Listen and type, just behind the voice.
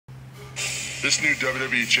This new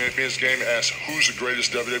WWE Champions game asks who's the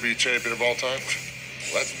greatest WWE champion of all time?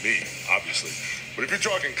 Well, that's me, obviously. But if you're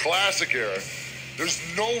talking classic era, there's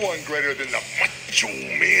no one greater than the Macho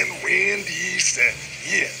Man Randy Savage.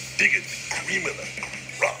 Yeah, dig it, cream of the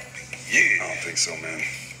crop. Yeah. I don't think so, man.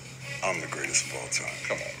 I'm the greatest of all time.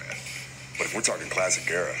 Come on, man. But if we're talking classic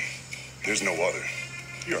era, there's no other.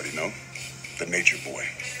 You already know. The Nature Boy,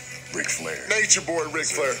 Ric Flair. Nature Boy Ric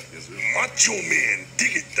Flair. Yes, sir. Macho Man,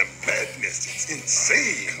 dig it, the madness. It's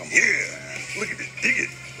insane. Come on, yeah. man. Look at it, dig it.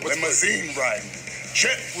 Limousine riding,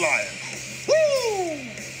 jet flying. Woo!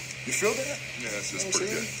 You feel that? Yeah, that's just You know what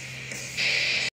pretty I'm good. saying?